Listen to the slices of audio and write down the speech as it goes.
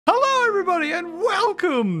everybody, and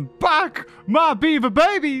welcome back, my beaver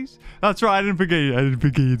babies. That's right, I didn't forget you. I didn't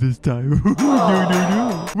forget you this time.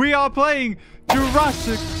 No. We are playing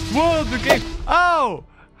Jurassic World, the game. Oh,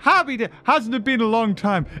 happy day. Hasn't it been a long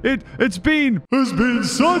time? It's been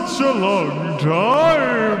such a long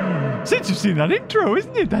time since you've seen that intro,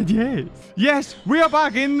 isn't it? That yes. Yes, we are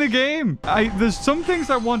back in the game. There's some things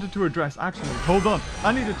I wanted to address. Actually, hold on.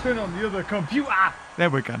 I need to turn on the other computer. There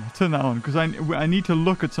we go. Turn that on because I need to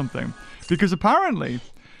look at something. Because apparently,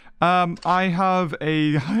 I have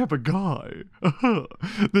a guy.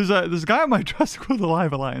 There's a guy on my Jurassic World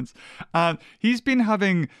Alive Alliance, and he's been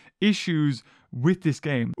having issues with this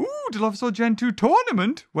game. Ooh, Dilophosaur Gen 2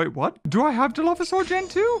 tournament. Wait, what? Do I have Dilophosaur Gen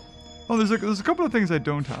 2? Oh, there's a couple of things I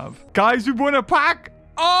don't have. Guys, we've won a pack.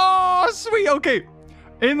 Oh, sweet. Okay.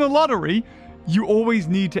 In the lottery, you always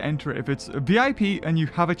need to enter it if it's a VIP and you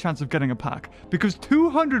have a chance of getting a pack. Because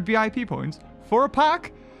 200 VIP points for a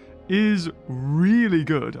pack is really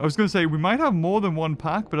good. I was going to say we might have more than one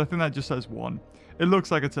pack, but I think that just says one. It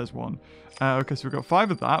looks like it says one. Okay, so we've got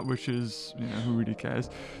 5 of that, which is, you know, who really cares?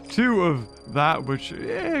 2 of that, which,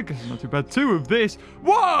 yeah, I guess it's not too bad. 2 of this.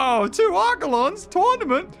 Whoa, 2 Archelons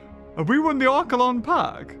tournament. Have we won the Archelon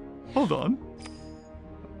pack? Hold on.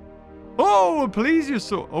 Oh, please, you're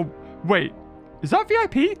so... Oh, wait. Is that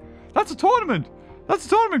VIP? That's a tournament. That's a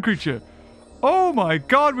tournament creature. Oh my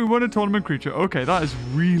god, we won a tournament creature. Okay, that is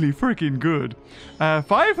really freaking good.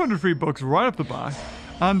 500 free bucks right off the bat.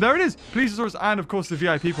 And there it is. Plesiosaurus and, of course, the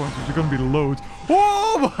VIP points, which are going to be loads.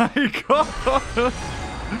 Oh my god.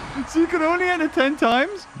 So you can only enter 10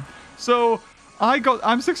 times. So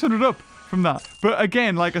I'm 600 up from that. But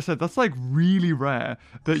again, like I said, that's like really rare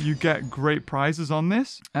that you get great prizes on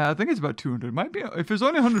this. I think it's about 200. It might be, if it was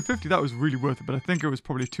only 150, that was really worth it. But I think it was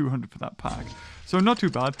probably 200 for that pack. So not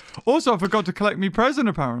too bad. Also, I forgot to collect me present,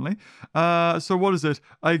 apparently. So what is it?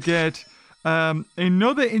 I get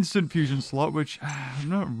another instant fusion slot, which I'm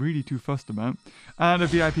not really too fussed about. And a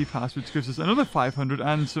VIP pass, which gives us another 500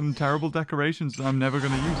 and some terrible decorations that I'm never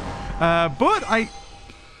going to use.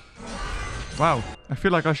 Wow, I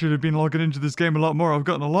feel like I should have been logging into this game a lot more. I've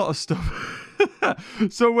gotten a lot of stuff.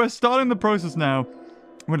 So we're starting the process now,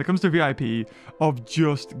 when it comes to VIP, of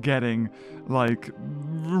just getting, like,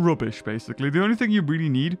 rubbish, basically. The only thing you really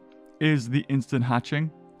need is the instant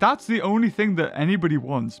hatching. That's the only thing that anybody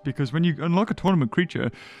wants, because when you unlock a tournament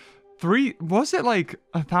creature, was it like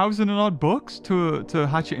 1,000 and odd bucks to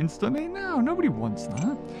hatch it instantly? No, nobody wants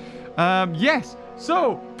that. Yes.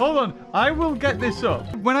 So, hold on. I will get this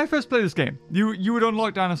up. When I first played this game, you would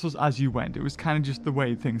unlock dinosaurs as you went. It was kind of just the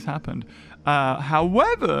way things happened.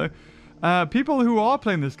 However, people who are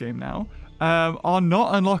playing this game now are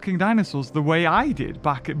not unlocking dinosaurs the way I did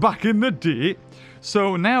back in the day.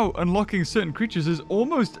 So now unlocking certain creatures is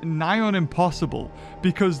almost nigh on impossible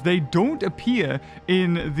because they don't appear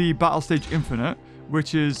in the Battle Stage Infinite,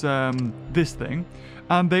 which is this thing.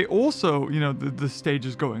 And they also, you know, the stage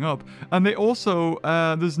is going up. And they also,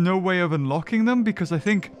 there's no way of unlocking them because I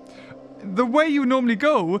think the way you normally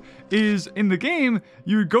go is in the game,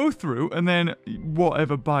 you would go through and then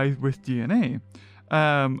whatever buy with DNA.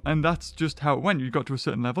 And that's just how it went. You got to a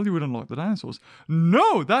certain level, you would unlock the dinosaurs.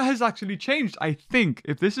 No, that has actually changed, I think,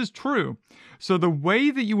 if this is true. So the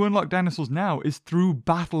way that you unlock dinosaurs now is through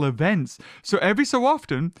battle events. So every so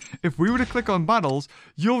often, if we were to click on battles,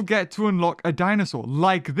 you'll get to unlock a dinosaur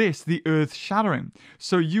like this, the Earth Shattering.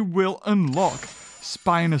 So you will unlock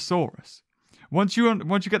Spinosaurus. Once you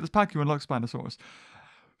get this pack, you unlock Spinosaurus.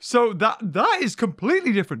 So that is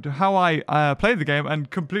completely different to how I played the game and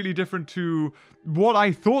completely different to what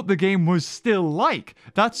I thought the game was still like.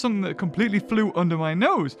 That's something that completely flew under my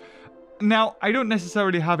nose. Now, I don't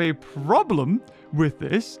necessarily have a problem with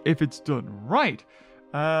this if it's done right.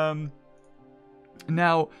 Now,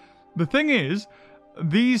 the thing is,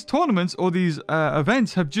 these tournaments or these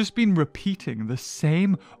events have just been repeating the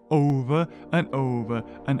same over and over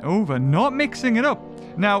and over, not mixing it up.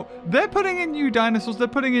 Now, they're putting in new dinosaurs, they're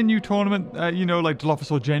putting in new tournament, you know, like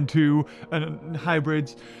Dilophosaur Gen 2 and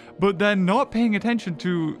hybrids, but they're not paying attention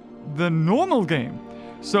to the normal game.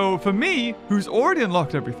 So for me, who's already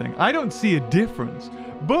unlocked everything, I don't see a difference.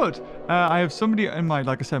 But I have somebody in my,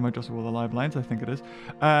 like I said, my Jurassic World Alive Alliance, I think it is,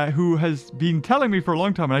 who has been telling me for a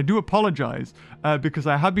long time, and I do apologize, because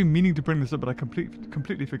I have been meaning to bring this up, but I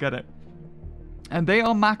completely forget it. And they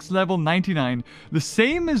are max level 99, the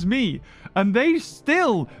same as me, and they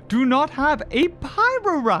still do not have a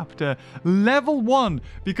Pyroraptor level 1,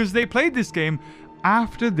 because they played this game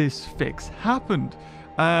after this fix happened.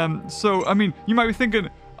 So, I mean, you might be thinking,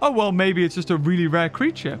 oh, well, maybe it's just a really rare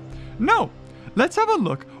creature. No. Let's have a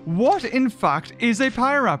look. What, in fact, is a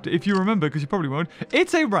Pyroraptor? If you remember, because you probably won't,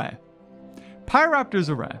 it's a rare. Pyroraptors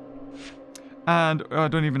are rare. And I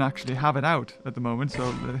don't even actually have it out at the moment. So,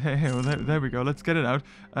 hey, well, there we go. Let's get it out.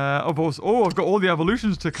 Of course, I've got all the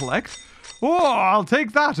evolutions to collect. Oh, I'll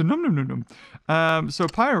take that. Num. So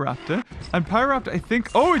Pyroraptor. And Pyroraptor, I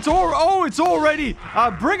think... Oh, it's already...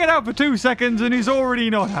 bring it out for 2 seconds and he's already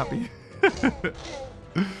not happy.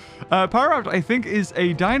 Pyroraptor, I think, is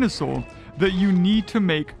a dinosaur that you need to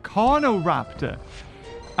make Carnoraptor.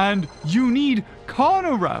 And you need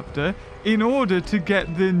Carnoraptor in order to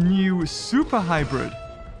get the new super hybrid.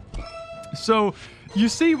 So, you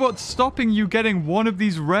see what's stopping you getting one of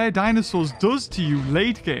these rare dinosaurs does to you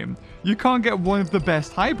late game. You can't get one of the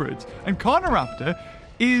best hybrids. And Carnoraptor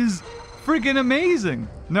is friggin' amazing.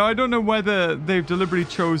 Now, I don't know whether they've deliberately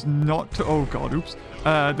chose not to... Oh, God, oops.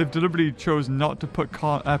 They've deliberately chose not to put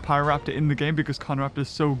Pyroraptor in the game because Carnoraptor is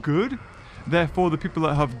so good. Therefore, the people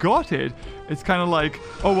that have got it, it's kind of like,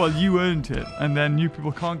 oh, well, you earned it. And then new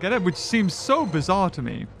people can't get it, which seems so bizarre to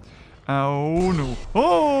me. Oh, no.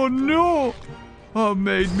 Oh, no. I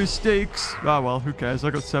made mistakes. Ah, well, who cares? I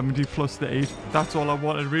got 70 plus the 8. That's all I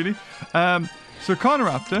wanted, really. So,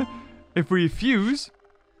 Carnoraptor, if we fuse,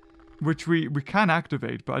 which we can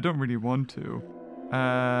activate, but I don't really want to.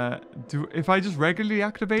 If I just regularly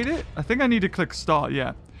activate it, I think I need to click start,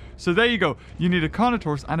 yeah. So there you go. You need a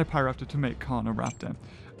Carnotaurus and a Pyroraptor to make Carnoraptor.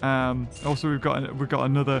 Also, we've got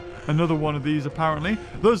another one of these apparently.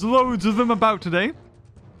 There's loads of them about today.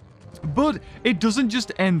 But it doesn't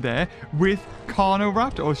just end there with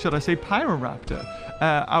Carnoraptor, or should I say Pyroraptor,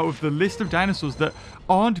 out of the list of dinosaurs that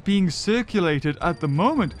aren't being circulated at the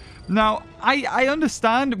moment. Now, I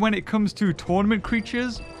understand when it comes to tournament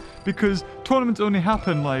creatures, because tournaments only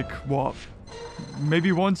happen like, what?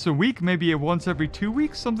 Maybe once a week, maybe once every 2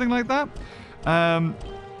 weeks, something like that.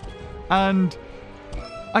 And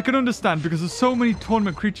I can understand because there's so many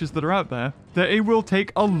tournament creatures that are out there that it will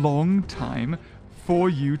take a long time for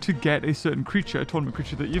you to get a certain creature, a tournament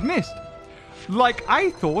creature that you've missed. Like I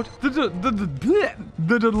thought the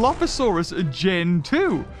Dilophosaurus Gen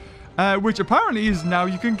 2, which apparently is now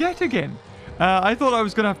you can get again. I thought I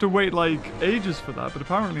was going to have to wait like ages for that, but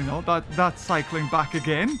apparently not. That's cycling back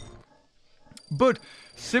again. But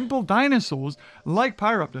simple dinosaurs like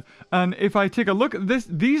Pyroraptor, and if I take a look at this,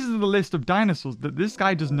 these are the list of dinosaurs that this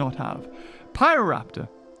guy does not have. Pyroraptor.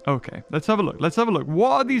 Okay, let's have a look.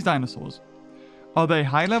 What are these dinosaurs? Are they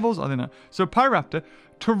high levels? Are they not? So Pyroraptor,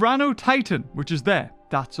 Tyrannotitan, which is there.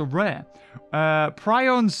 That's a rare.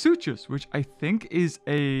 Prionsuchus, which I think is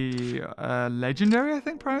a legendary, I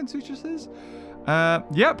think Prionsuchus is.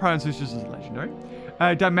 Yeah, Prionsuchus is legendary.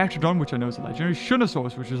 Dimetrodon, which I know is a legendary.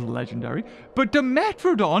 Shunosaurus, which is a legendary. But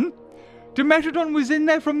Dimetrodon was in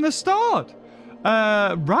there from the start.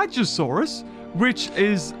 Rajasaurus, which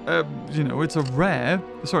is, it's a rare,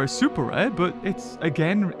 sorry, super rare, but it's,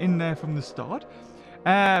 again, in there from the start.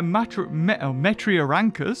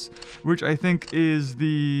 Metriorhynchus, which I think is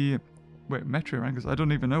the... Wait, Metriorhynchus, I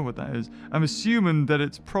don't even know what that is. I'm assuming that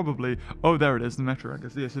it's probably... Oh, there it is, the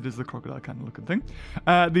Metriorhynchus. Yes, it is the crocodile kind of looking thing.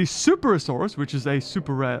 The Superosaurus, which is a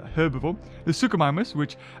super rare herbivore. The Suchomimus,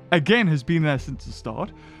 which, again, has been there since the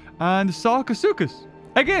start. And Sarcosuchus,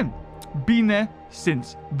 again, been there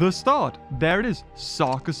since the start. There it is,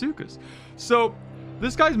 Sarcosuchus. So,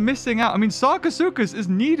 this guy's missing out. I mean, Sarcosuchus is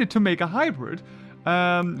needed to make a hybrid.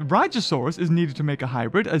 Rajasaurus is needed to make a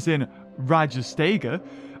hybrid, as in Rajastega.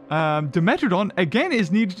 Dimetrodon, again,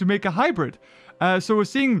 is needed to make a hybrid. So we're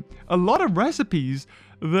seeing a lot of recipes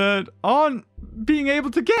that aren't being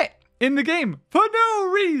able to get in the game for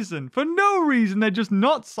no reason. For no reason. They're just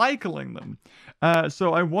not cycling them.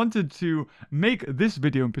 So I wanted to make this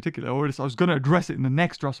video in particular, or I was going to address it in the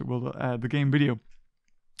next Jurassic World, the game video.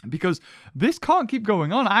 Because this can't keep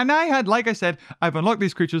going on. And I had, like I said, I've unlocked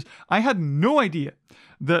these creatures. I had no idea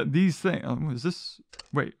that these things... is this...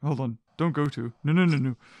 Wait, hold on. Don't go to.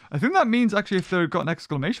 No. I think that means actually if they've got an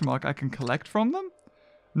exclamation mark, I can collect from them?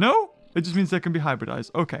 No? It just means they can be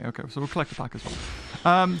hybridized. Okay. So we'll collect a pack as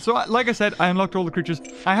well. So like I said, I unlocked all the creatures.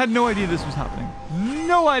 I had no idea this was happening.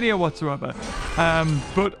 No idea whatsoever.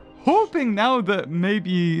 But hoping now that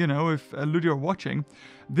maybe, if Ludia are watching,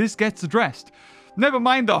 this gets addressed. Never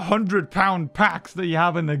mind the £100 packs that you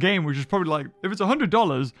have in the game, which is probably like, if it's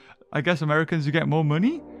 $100, I guess Americans, you get more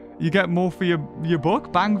money. You get more for your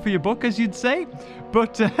buck, bang for your buck, as you'd say.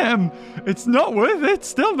 But it's not worth it.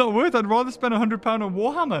 Still not worth it. I'd rather spend £100 on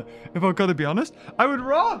Warhammer, if I've got to be honest. I would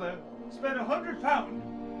rather spend £100.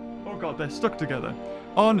 Oh god, they're stuck together.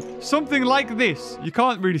 On something like this. You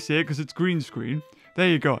can't really see it because it's green screen. There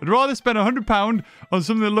you go. I'd rather spend £100 on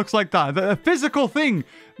something that looks like that. A physical thing.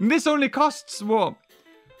 And this only costs, what?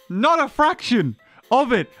 Not a fraction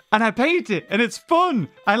of it, and I paint it, and it's fun.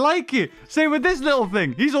 I like it. Same with this little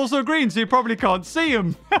thing. He's also green, so you probably can't see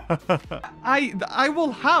him. I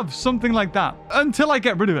will have something like that until I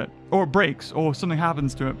get rid of it, or it breaks, or something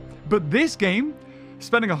happens to it. But this game,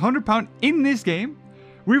 spending £100 in this game,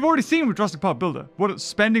 we've already seen with Jurassic Park Builder what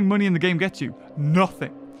spending money in the game gets you.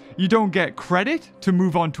 Nothing. You don't get credit to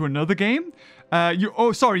move on to another game.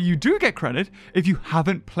 You do get credit if you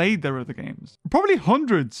haven't played their other games. Probably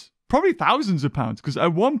hundreds, probably thousands of pounds, because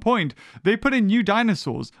at one point they put in new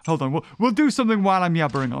dinosaurs. Hold on, we'll do something while I'm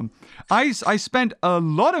yabbering on. I spent a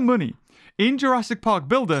lot of money in Jurassic Park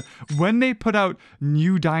Builder when they put out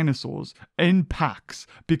new dinosaurs in packs,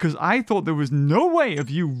 because I thought there was no way of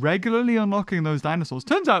you regularly unlocking those dinosaurs.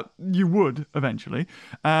 Turns out you would eventually.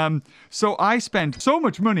 So I spent so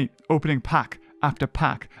much money opening pack after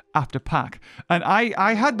pack after pack, and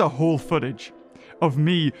I had the whole footage of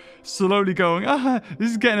me slowly going, this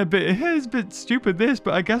is getting it's a bit stupid this,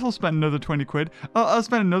 but I guess I'll spend another 20 quid. I'll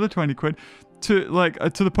spend another 20 quid to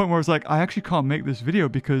the point where I was like, I actually can't make this video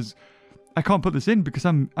because I can't put this in because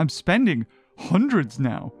I'm spending hundreds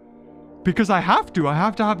now. Because I have to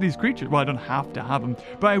have these creatures. Well, I don't have to have them,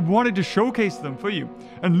 but I wanted to showcase them for you.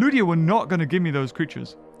 And Ludia were not going to give me those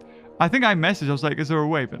creatures. I think I messaged, I was like, is there a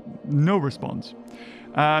way? But no response.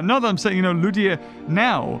 Not that I'm saying, Ludia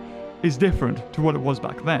now is different to what it was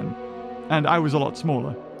back then. And I was a lot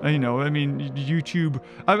smaller. I mean, YouTube,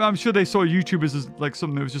 I'm sure they saw YouTubers as like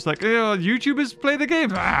something that was just like, YouTubers play the game.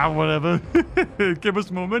 Whatever. Give us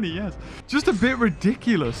more money, yes. Just a bit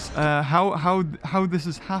ridiculous how this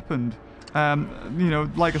has happened.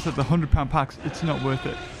 Like I said, the £100 packs, it's not worth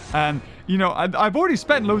it. And, I've already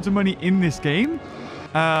spent loads of money in this game.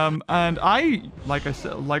 And like I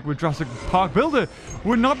said, like with Jurassic Park Builder,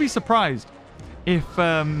 would not be surprised if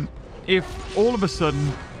all of a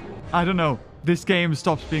sudden, I don't know, this game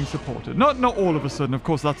stops being supported. Not all of a sudden, of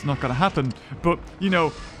course, that's not going to happen. But,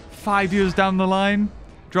 5 years down the line,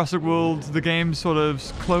 Jurassic World, the game sort of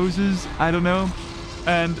closes. I don't know.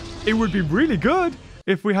 And it would be really good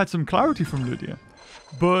if we had some clarity from Ludia.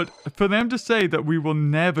 But for them to say that we will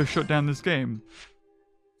never shut down this game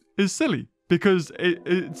is silly. Because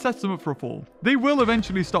it sets them up for a fall. They will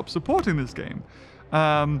eventually stop supporting this game.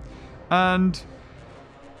 And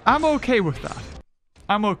I'm okay with that.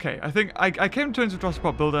 I'm okay. I think I came to terms with Jurassic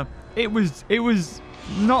Park Builder. It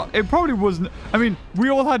probably wasn't. I mean, we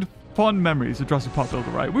all had fond memories of Jurassic Park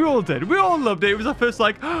Builder, right? We all did. We all loved it. It was our first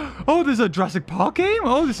like, oh, there's a Jurassic Park game?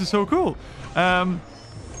 Oh, this is so cool.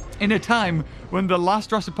 In a time when the last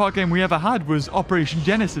Jurassic Park game we ever had was Operation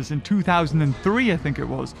Genesis in 2003, I think it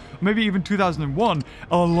was. Maybe even 2001,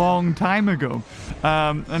 a long time ago.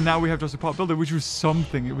 And now we have Jurassic Park Builder, which was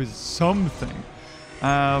something. It was something.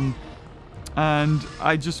 And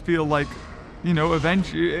I just feel like,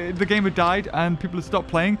 eventually the game had died and people had stopped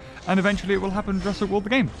playing, and eventually it will happen in Jurassic World the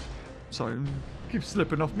game. Sorry, keep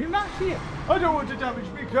slipping off me mat here. I don't want to damage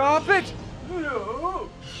my carpet. No.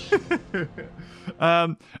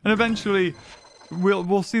 And eventually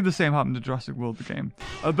we'll see the same happen to Jurassic World the game.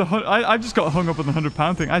 I just got hung up on the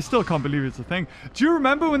 £100 thing. I still can't believe it's a thing. Do you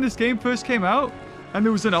remember when this game first came out and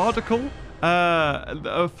there was an article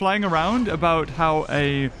flying around about how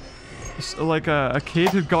a kid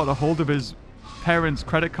had got a hold of his parents'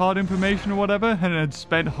 credit card information or whatever and had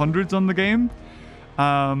spent hundreds on the game?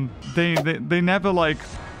 They never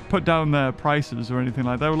put down their prices or anything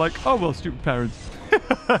like that. They were like, oh well, stupid parents.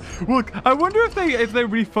 Well, I wonder if they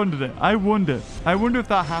refunded it. I wonder if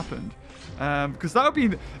that happened, because that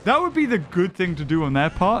would be the good thing to do on their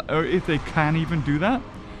part, or if they can even do that,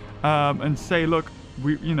 and say, look,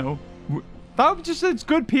 that would just, it's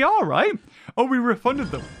good PR, right? Oh, we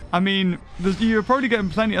refunded them. I mean, you're probably getting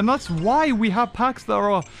plenty, and that's why we have packs that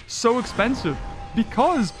are so expensive,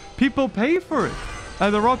 because people pay for it.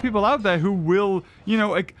 There are people out there who will,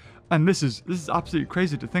 and this is absolutely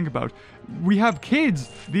crazy to think about. We have kids,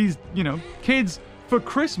 kids for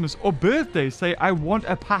Christmas or birthdays say, I want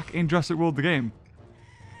a pack in Jurassic World the game.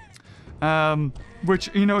 Which,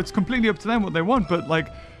 it's completely up to them what they want, but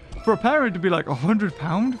for a parent to be like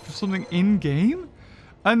 £100 for something in-game,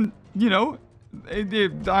 and,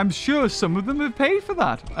 I'm sure some of them have paid for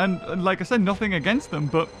that. And like I said, nothing against them,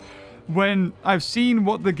 but when I've seen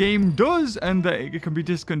what the game does and that it can be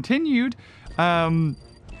discontinued,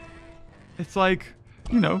 it's like,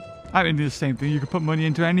 I mean, the same thing. You could put money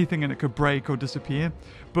into anything and it could break or disappear.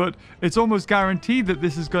 But it's almost guaranteed that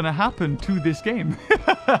this is going to happen to this game.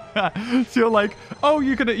 So you're like, oh,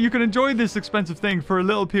 you can enjoy this expensive thing for a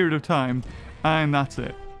little period of time, and that's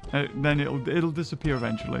it. Then it'll disappear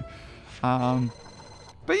eventually. But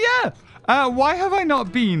yeah, why have I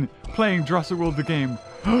not been playing Jurassic World the game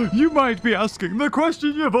You might be asking the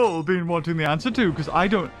question you've all been wanting the answer to, because I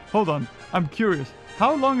don't... Hold on, I'm curious.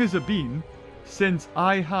 How long has it been since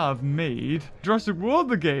I have made Jurassic World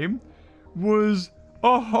the game? Was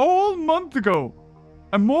a whole month ago.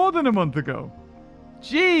 And more than a month ago.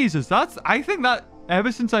 Jesus, I think that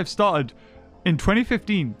ever since I've started in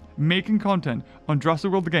 2015 making content on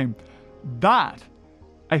Jurassic World the game, that,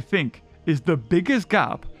 I think, is the biggest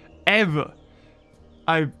gap ever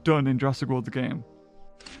I've done in Jurassic World the game.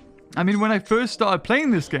 I mean, when I first started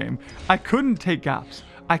playing this game, I couldn't take gaps.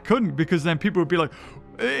 I couldn't, because then people would be like,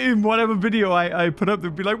 in whatever video I put up,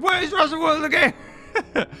 they'd be like, where's Jurassic World the game?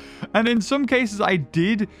 And in some cases, I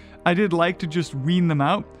did like to just wean them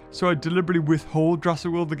out. So I deliberately withhold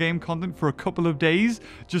Jurassic World the game content for a couple of days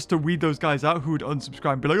just to weed those guys out who would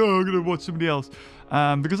unsubscribe and be like, oh, I'm going to watch somebody else.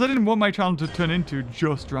 Because I didn't want my channel to turn into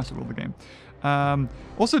just Jurassic World the game.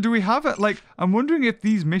 Also, do we have it? Like, I'm wondering if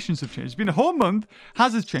these missions have changed. It's been a whole month.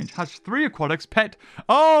 Has it changed? Hatch 3 aquatics, pet.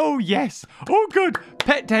 Oh, yes. Oh, good.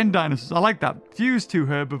 Pet 10 dinosaurs. I like that. Fuse 2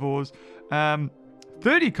 herbivores, 30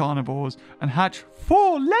 carnivores, and hatch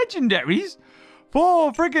 4 legendaries.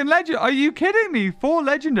 4 freaking legend. Are you kidding me? 4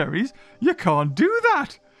 legendaries? You can't do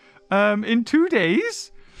that. In 2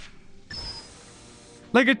 days?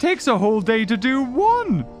 Like, it takes a whole day to do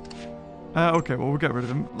 1. Okay, well, we'll get rid of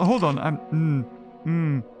him. Hold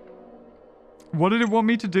on. What did it want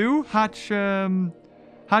me to do? Hatch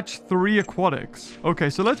 3 aquatics. Okay,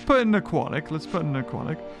 so let's put in an aquatic.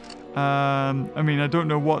 I mean, I don't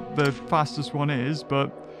know what the fastest one is,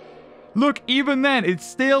 but look, even then, it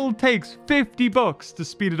still takes $50 to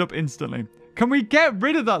speed it up instantly. Can we get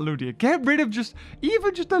rid of that, Ludia? Get rid of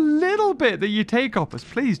even just a little bit that you take off us.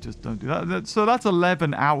 Please just don't do that. So that's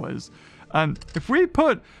 11 hours. And if we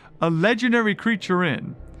put a legendary creature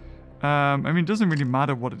in, I mean, it doesn't really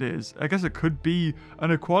matter what it is. I guess it could be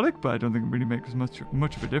an aquatic, but I don't think it really makes much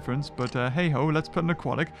of a difference. But hey-ho, let's put an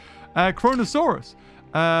aquatic. Chronosaurus.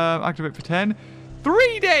 Activate for 10.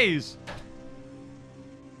 3 days!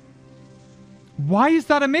 Why is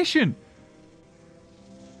that a mission?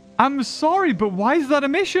 I'm sorry, but why is that a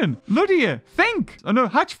mission? Ludia, think! Oh no,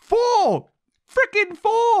 hatch 4! Frickin'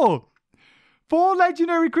 4! 4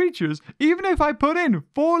 legendary creatures. Even if I put in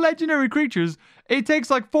 4 legendary creatures, it takes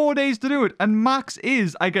like 4 days to do it. And max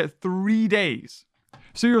is I get 3 days.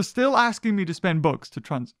 So you're still asking me to spend bucks to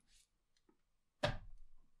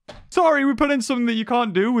Sorry, we put in something that you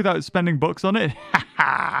can't do without spending bucks on it.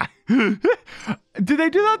 Did they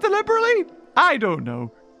do that deliberately? I don't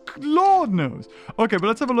know. Lord knows. Okay, but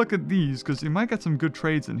let's have a look at these, because you might get some good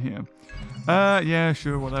trades in here. Yeah,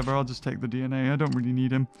 sure, whatever. I'll just take the DNA. I don't really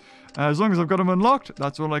need him. As long as I've got him unlocked,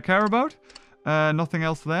 that's all I care about. Nothing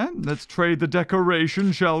else there. Let's trade the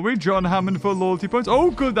decoration, shall we? John Hammond for loyalty points.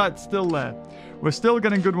 Oh, good, that's still there. We're still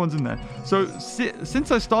getting good ones in there. So,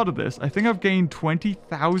 since I started this, I think I've gained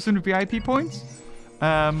 20,000 VIP points.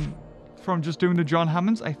 From just doing the John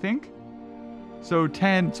Hammonds, I think. So,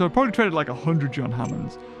 10. So, I probably traded like 100 John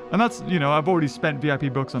Hammonds. And that's, you know, I've already spent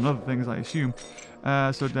VIP bucks on other things, I assume.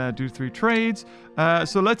 So, do 3 trades.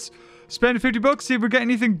 So, let's spend 50 bucks, see if we get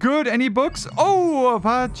anything good. Any bucks? Oh,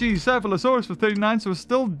 Apache Cephalosaurus for 39, so we're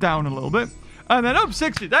still down a little bit. And then up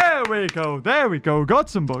 60. There we go. There we go. Got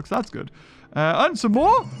some bucks. That's good. And some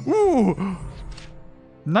more. Ooh.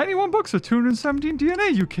 91 bucks for 217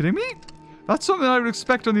 DNA. You kidding me? That's something I would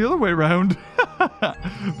expect on the other way around.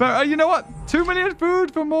 But you know what? 2 million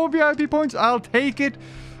food for more VIP points. I'll take it.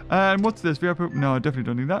 And what's this? VIP? No, I definitely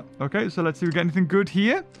don't need that. Okay, so let's see if we get anything good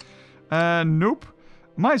here. Nope.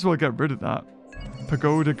 Might as well get rid of that.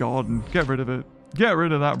 Pagoda Garden. Get rid of it. Get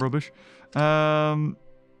rid of that rubbish. Oh,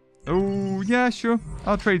 yeah, sure.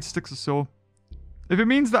 I'll trade Sticks of Saw. If it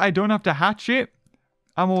means that I don't have to hatch it,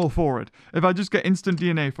 I'm all for it. If I just get instant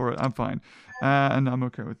DNA for it, I'm fine. And I'm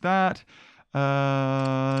okay with that. No,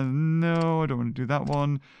 I don't want to do that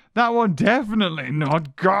one. That one, definitely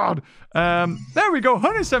not. God. There we go.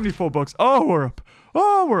 174 bucks. Oh, we're up.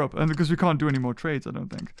 Oh, we're up. And because we can't do any more trades, I don't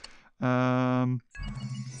think. And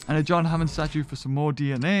a John Hammond statue for some more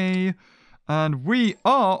DNA. And we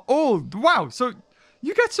are all... Wow. So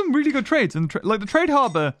you get some really good trades. And like the Trade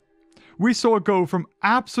Harbor, we saw it go from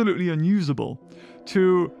absolutely unusable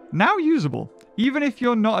to now usable. Even if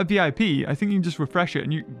you're not a VIP, I think you can just refresh it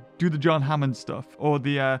and you do the John Hammond stuff. Or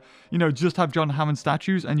the, you know, just have John Hammond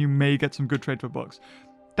statues and you may get some good trade for bucks.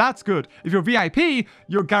 That's good. If you're VIP,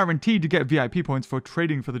 you're guaranteed to get VIP points for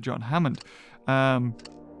trading for the John Hammond.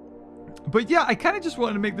 But yeah, I kind of just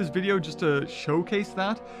wanted to make this video just to showcase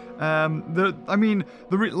that. I mean,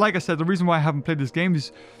 like I said, the reason why I haven't played this game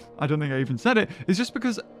is, I don't think I even said it, is just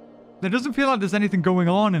because there doesn't feel like there's anything going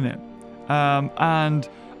on in it. And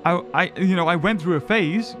I went through a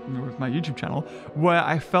phase with my YouTube channel where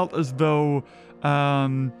I felt as though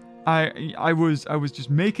I was just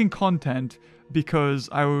making content because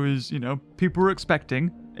I was, people were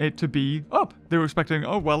expecting it to be up. They were expecting,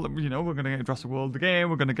 oh, well, we're going to get Jurassic World the game,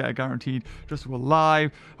 we're going to get a guaranteed Jurassic World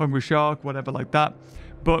Live, Hungry Shark, whatever like that.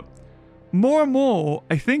 But more and more,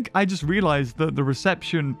 I think I just realized that the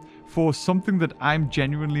reception for something that I'm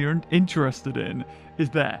genuinely interested in is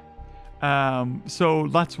there. So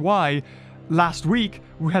that's why last week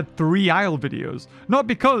we had 3 Isle videos. Not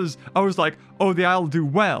because I was like, oh, the Isle do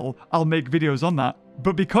well, I'll make videos on that,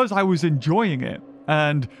 but because I was enjoying it.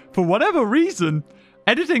 And for whatever reason,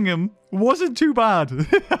 editing them wasn't too bad.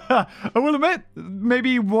 I will admit,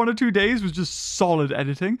 maybe 1 or 2 days was just solid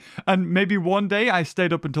editing. And maybe one day I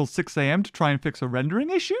stayed up until 6 a.m. to try and fix a rendering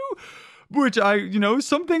issue. Which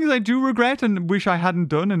some things I do regret and wish I hadn't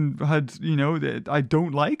done and had, that I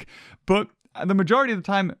don't like. But the majority of the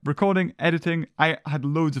time, recording, editing, I had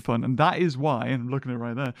loads of fun. And that is why, and I'm looking at it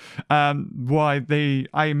right there, why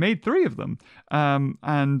I made 3 of them.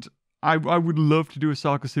 And I would love to do a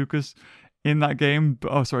Sarcosuchus in that game.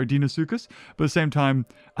 Dinosaurs. But at the same time,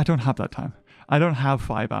 I don't have that time. I don't have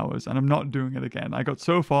 5 hours, and I'm not doing it again. I got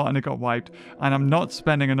so far, and it got wiped, and I'm not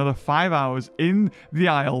spending another 5 hours in the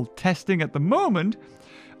Isle testing at the moment,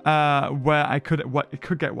 where it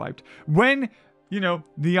could get wiped. When,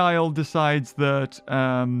 the Isle decides that,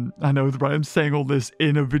 I know, right, I'm saying all this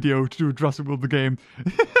in a video to do a Jurassic World the game.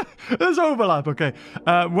 There's overlap, okay.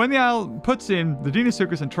 When the Isle puts in the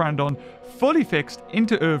Dinosaurs and Pteranodon fully fixed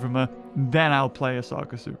into Urvrima, then I'll play a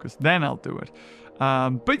Sarcosuchus. Then I'll do it.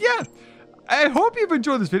 But yeah, I hope you've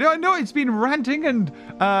enjoyed this video. I know it's been ranting and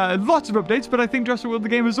lots of updates, but I think Jurassic World the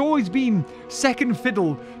game has always been second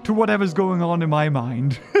fiddle to whatever's going on in my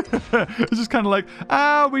mind. It's just kind of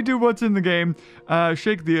like, we do what's in the game.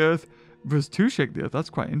 Shake the Earth. There's 2 Shake the Earth. That's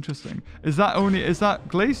quite interesting. Is that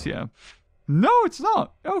Glacier? No, it's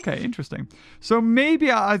not. Okay, interesting. So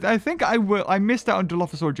maybe I think I will. I missed out on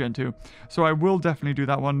Dilophosaur Gen 2. So I will definitely do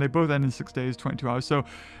that one. They both end in 6 days, 22 hours. So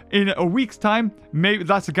in a week's time, maybe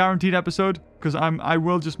that's a guaranteed episode. Because I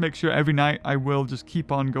will just make sure every night I will just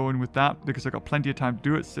keep on going with that. Because I got plenty of time to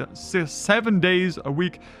do it. 7 days a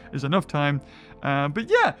week is enough time. But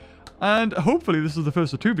yeah. And hopefully this is the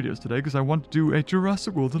first of 2 videos today, because I want to do a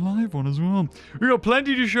Jurassic World Alive one as well. We got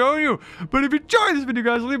plenty to show you. But if you enjoyed this video,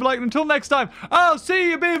 guys, leave a like. And until next time, I'll see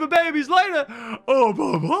you beaver babies later. Oh,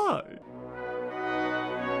 bye-bye.